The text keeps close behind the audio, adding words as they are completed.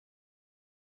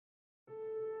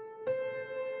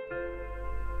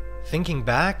Thinking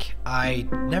back, I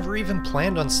never even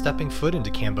planned on stepping foot into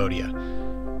Cambodia.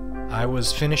 I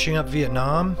was finishing up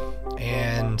Vietnam,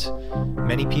 and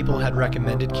many people had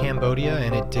recommended Cambodia,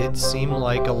 and it did seem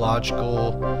like a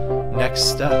logical next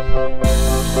step.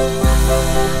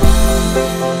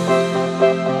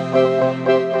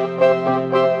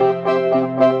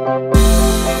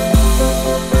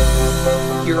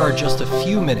 Here are just a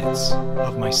few minutes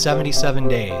of my 77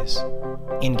 days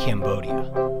in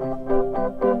Cambodia.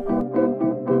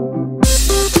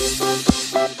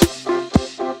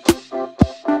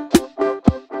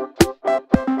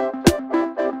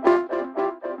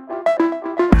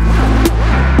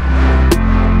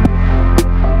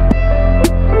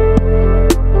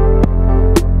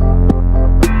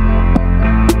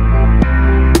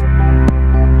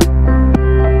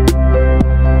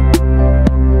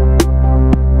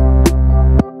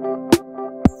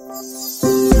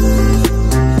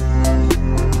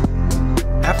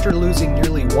 After losing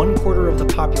nearly 1/4 of the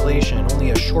population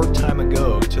only a short time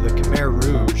ago to the Khmer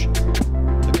Rouge,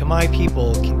 the Khmer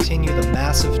people continue the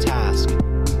massive task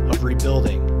of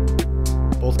rebuilding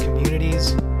both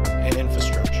communities and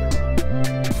infrastructure.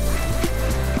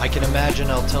 I can imagine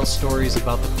I'll tell stories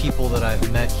about the people that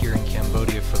I've met here in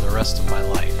Cambodia for the rest of my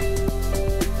life.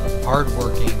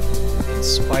 Hardworking,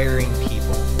 inspiring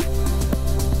people,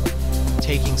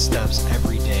 taking steps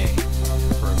every day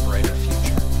for a brighter future.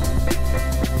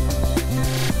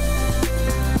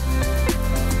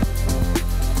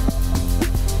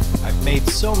 Made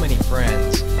so many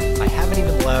friends, I haven't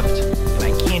even left, and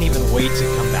I can't even wait to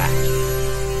come